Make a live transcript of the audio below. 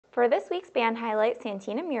For this week's band highlight,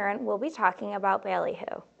 Santina Murin will be talking about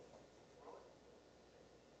Ballyhoo.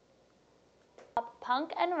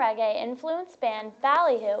 Punk and reggae influenced band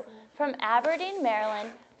Ballyhoo from Aberdeen,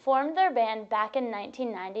 Maryland formed their band back in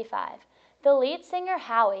 1995. The lead singer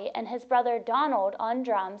Howie and his brother Donald on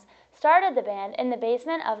drums started the band in the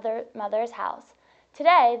basement of their mother's house.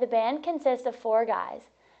 Today, the band consists of 4 guys.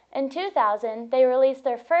 In 2000, they released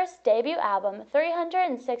their first debut album,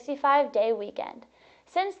 365 Day Weekend.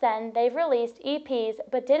 Since then, they've released EPs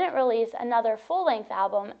but didn't release another full-length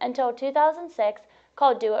album until 2006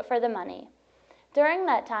 called Do It For The Money. During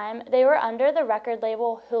that time, they were under the record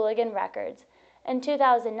label Hooligan Records. In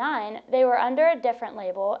 2009, they were under a different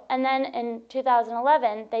label, and then in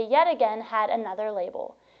 2011, they yet again had another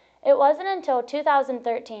label. It wasn't until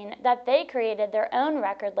 2013 that they created their own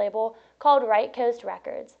record label called Right Coast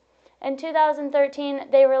Records. In 2013,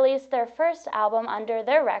 they released their first album under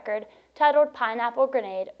their record, titled Pineapple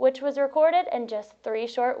Grenade, which was recorded in just 3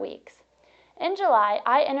 short weeks. In July,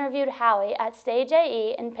 I interviewed Howie at Stage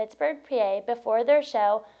AE in Pittsburgh, PA before their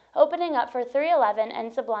show, opening up for 311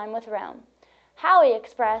 and Sublime with Rome. Howie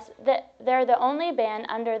expressed that they're the only band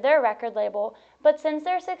under their record label, but since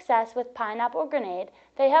their success with Pineapple Grenade,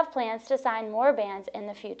 they have plans to sign more bands in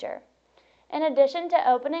the future. In addition to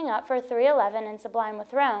opening up for 311 and Sublime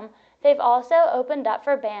with Rome, they've also opened up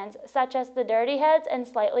for bands such as the Dirty Heads and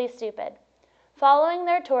Slightly Stupid. Following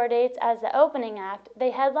their tour dates as the opening act, they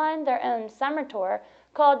headlined their own summer tour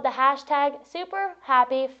called the Super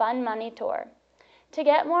Happy Fun Money Tour. To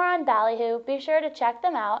get more on Ballyhoo, be sure to check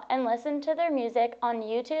them out and listen to their music on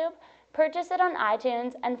YouTube, purchase it on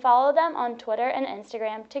iTunes, and follow them on Twitter and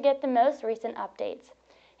Instagram to get the most recent updates.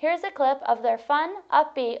 Here's a clip of their fun,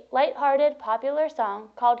 upbeat, lighthearted, popular song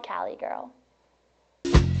called Cali Girl.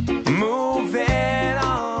 Moving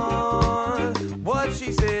on, what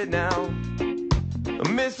she said now, I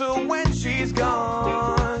miss her when she's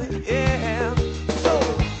gone, yeah.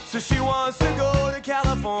 So she wants to go to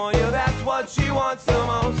California, that's what she wants the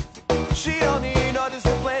most. She don't need no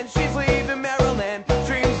discipline, she's leaving Maryland,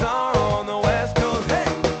 dreams are on the West Coast, hey,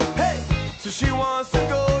 hey. So she wants to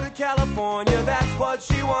go to California, that's what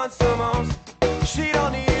she wants the most. She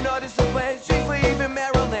don't need no discipline, she's leaving